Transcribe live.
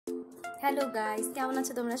Hello guys, কেমন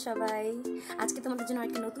আছো তোমরা সবাই? আজকে তোমাদের জন্য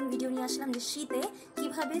একটা নতুন ভিডিও নিয়ে আসলাম যে শীতে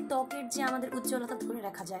কিভাবে ত্বকের যে আমাদের উজ্জ্বলতা ধরে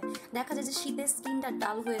রাখা যায়। দেখা যায় যে শীতে স্কিনটা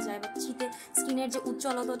ডাল হয়ে যায় বা শীতে স্কিনের যে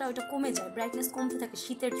উজ্জ্বলতাটা ওটা কমে যায়, ব্রাইটনেস কমতে থাকে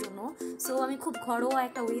শীতের জন্য। সো আমি খুব ঘরোয়া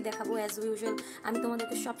একটা ওয়ে দেখাবো অ্যাজ ইউজুয়াল। আমি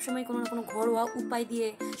তোমাদেরকে সবসময় কোনো না কোনো ঘরোয়া উপায় দিয়ে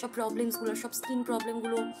সব প্রবলেমসগুলো, সব স্কিন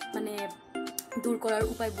প্রবলেমগুলো মানে দূর করার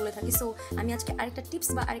উপায় বলে থাকি। সো আমি আজকে আরেকটা টিপস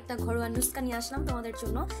বা আরেকটা ঘরোয়া নুস্কা নিয়ে আসলাম তোমাদের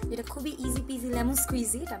জন্য, যেটা খুবই ইজি পিজি লেমন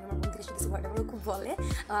স্কুইজি, এটা আমার মন থেকে কিছু ওয়ার্ডগুলো খুব বলে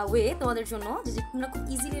ওয়ে তোমাদের জন্য, যে তোমরা খুব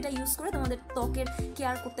ইজিলি এটা ইউজ করে তোমাদের ত্বকের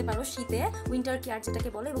কেয়ার করতে পারো শীতে, উইন্টার কেয়ার যেটাকে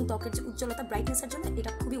বলে, এবং ত্বকের যে উজ্জ্বলতা ব্রাইটনেসের জন্য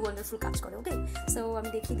এটা খুবই ওয়ান্ডারফুল কাজ করে। ওকে, সো আমি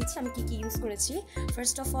দেখিয়ে দিচ্ছি আমি কী কী ইউজ করেছি।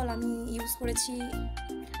 ফার্স্ট অফ অল আমি ইউজ করেছি,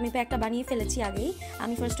 আমি প্যাকটা বানিয়ে ফেলেছি আগেই।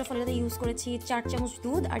 আমি ফার্স্ট অফ অল এটাতে ইউজ করেছি 4 চামচ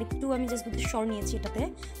দুধ, আর একটু আমি জাস্ট দুধের সর নিয়েছি। এটাতে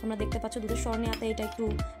তোমরা দেখতে পাচ্ছ দুধের সর নেওয়াতে এটা একটু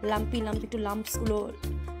লাম্পি একটু লাম্পসগুলো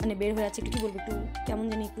মানে বের হয়ে আছে, একটু কী বলবো, একটু কেমন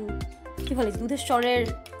জানি একটু কী বলে, দুধের সরের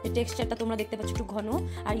টেক্সচারটা তোমরা দেখতে পাচ্ছ একটু ঘন।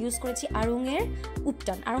 আর ইউজ করেছি আড়ংয়ের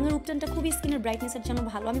উপটান। আড়ংয়ের উপটানটা খুবই স্কিনের ব্রাইটনেসের জন্য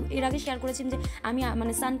ভালো। আমি এর আগে শেয়ার করেছি যে আমি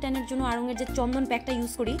মানে সানট্যানের জন্য আড়ংয়ের যে চন্দন প্যাকটা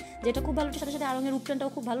ইউজ করি, যেটা খুব ভালো, সাথে সাথে আড়ংয়ের উপটানটাও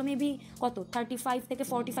খুব ভালো। মেবি কত 35 থেকে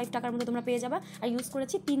 45 টাকার মধ্যে তোমরা পেয়ে যাবা। আর ইউজ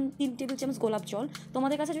করেছি 3 টেবিল চামচ গোলাপ জল।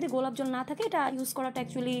 তোমাদের কাছে যদি গোলাপ জল না থাকে, এটা ইউজ করাটা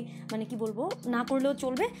অ্যাকচুয়ালি মানে কি বলবো, না করলেও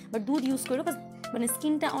চলবে, বাট দুধ ইউজ করো, মানে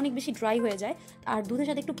স্কিনটা অনেক বেশি ড্রাই হয়ে যায়। আর দুধের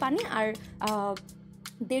সাথে একটু পানি আর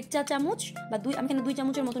 1.5 চা চামচ বা আমি এখানে 2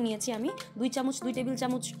 চামচের মতো নিয়েছি। আমি 2 টেবিল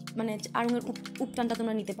চামচ মানে আড়ংয়ের উপটানটা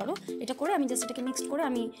তোমরা নিতে পারো। এটা করে আমি জাস্ট এটাকে মিক্সড করে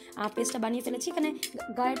আমি পেস্টটা বানিয়ে ফেলেছি। এখানে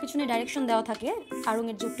গায়ের পিছনে ডাইরেকশন দেওয়া থাকে,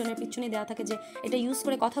 আড়ংয়ের যে উপটানের পিছনে দেওয়া থাকে যে এটা ইউজ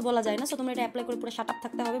করে কথা বলা যায় না। সো তোমরা এটা অ্যাপ্লাই করে পুরো শাট আপ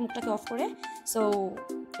থাকতে হবে, মুখটাকে অফ করে। সো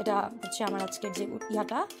এটা হচ্ছে আমার আজকের যে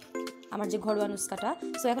ইয়াটা, আমার যে ঘরোয়া নুস্কাটা।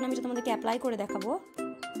 সো এখন আমি এটা তোমাদেরকে অ্যাপ্লাই করে দেখাবো।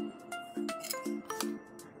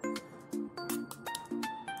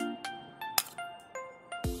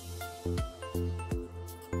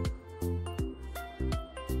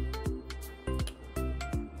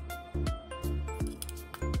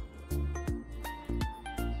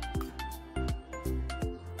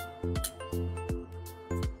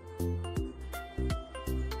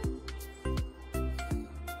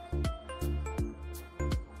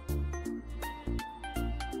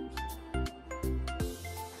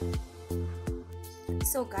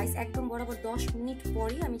 সো গাইস, একদম বরাবর 10 মিনিট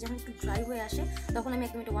পরই আমি যখন একটু ড্রাই হয়ে আসে, তখন আমি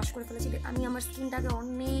একদম এটা ওয়াশ করে ফেলেছি। আমি আমার স্কিনটাকে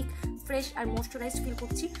অনেক ফ্রেশ আর ময়শ্চারাইজড ফিল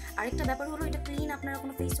করছি। আরেকটা ব্যাপার হলো, এটা ক্লিন আপনারা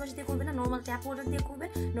কোনো ফেস ওয়াশ দিয়ে করবেন না, নর্মাল ট্যাপ ওয়াটার দিয়ে করবেন।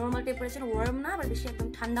 নর্মাল টেম্পারেচার, ওয়ার্ম না আবার বেশি একদম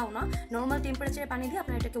ঠান্ডাও না, নর্মাল টেম্পারেচারে পানি দিয়ে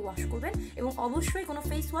আপনারা এটাকে ওয়াশ করবেন। এবং অবশ্যই কোনো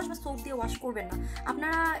ফেস ওয়াশ বা সোপ দিয়ে ওয়াশ করবেন না।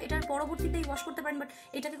 আপনারা এটার পরবর্তীতেই ওয়াশ করতে পারেন, বাট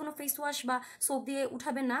এটাকে কোনো ফেস ওয়াশ বা সোপ দিয়ে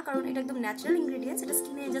উঠাবেন না, কারণ এটা একদম ন্যাচারাল ইনগ্রেডিয়েন্টস। এটা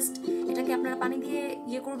স্কিনে জাস্ট এটাকে আপনারা পানি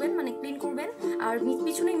দিয়ে করবেন, মানে ক্লিন করবেন। আর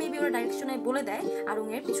পিছনেই মেবি ওরা ডাইরেকশনে বলে দেয়,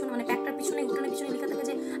 আড়ংয়ের পিছনে মানে প্যাকটার পিছনে, উঠানের পিছনে লেখা থাকে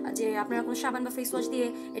যে আপনারা কোনো সাবান বা ফেস ওয়াশ দিয়ে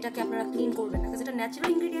এটাকে আপনারা ক্লিন করবেন না, কারণ এটা ন্যাচারাল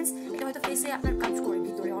ইনগ্রেডিয়েন্টস। এটা হয়তো ফেসে আপনার কাজ করে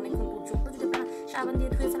ভিতরে অনেকক্ষণ পর্যন্ত। যদি আপনারা সাবান দিয়ে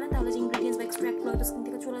ধুয়ে ফেলেন, তাহলে যে ইনগ্রেডিয়েন্টস বা এক্সট্রাক্টগুলো হয়তো স্কিন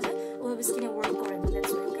থেকে চলে যায়, ওভাবে স্কিনে ওয়ার্ক করে না।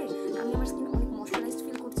 That's okay. আমি আমার স্কিন অনেক ময়শ্চারাইজড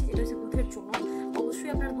ফিল করছি, যেটা হচ্ছে দুধের জন্য। অবশ্যই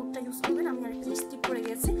আপনারা দুধটা ইউজ করবেন। আমি আরেকটা জিনিস স্কিপ করে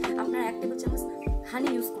গেছি, আপনারা 1 টেবিল চামচ হানি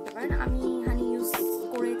ইউজ করতে পারেন। আমি হানি ইউজ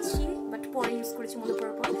করেছি, বাট পরে ইউজ করেছি মনে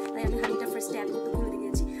পড়ার পর, তাই আমি হানিটা ফার্স্টে অ্যাড করতে ভুলে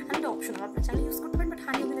গিয়েছি। হানিটা অপশনাল, আপনারা চাইলে ইউজ করতে পারেন, বাট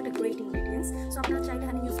হানি কিন্তু একটা গ্রেট ইনগ্রেডিয়েন্টস। সো আপনারা চাইলে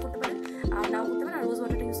হানি ইউজ করতে পারেন, আর নাও করতে পারেন। আর রোজ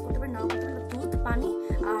ওয়াটারটা ইউজ করতে পারেন, নাও করতে পারেন। দুধ, পানি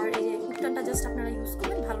আর এই যে উপটানটা জাস্ট আপনারা ইউজ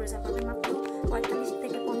করবেন, ভালো রেজাল্ট পাবেন। মাত্র 45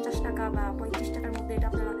 থেকে 50 টাকা বা 35 টাকার মধ্যে এটা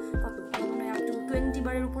আপনারা কত মানে আপ টু 20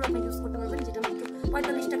 বারের উপর আপনি ইউজ করতে পারবেন, যেটা মাত্র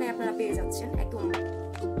 45 টাকায় আপনারা পেয়ে যাচ্ছেন একদম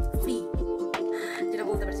ফ্রি, যেটা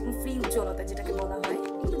বলতে পারছি ফ্রি উজ্জ্বলতা যেটাকে বলা হয়।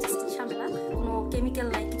 কিন্তু জাস্ট ঝামেলা, কোনো কেমিক্যাল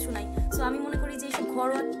নাই, কিছু নাই। সো আমি মনে করি যে এইসব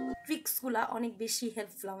ঘরোয়া ট্রিক্সগুলো অনেক বেশি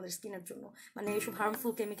হেল্পফুল আমাদের স্কিনের জন্য, মানে এইসব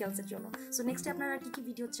হার্মফুল কেমিক্যালসের জন্য। সো নেক্সট আপনারা কি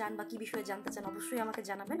ভিডিও চান বা কি বিষয়ে জানতে চান, অবশ্যই আমাকে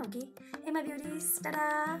জানাবেন। ওকে, হে মাই বিউটিস, টাটা।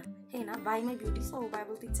 হে না, by my beauties, O by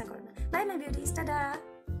বলতে ইচ্ছা করে না। By my beauties, tata.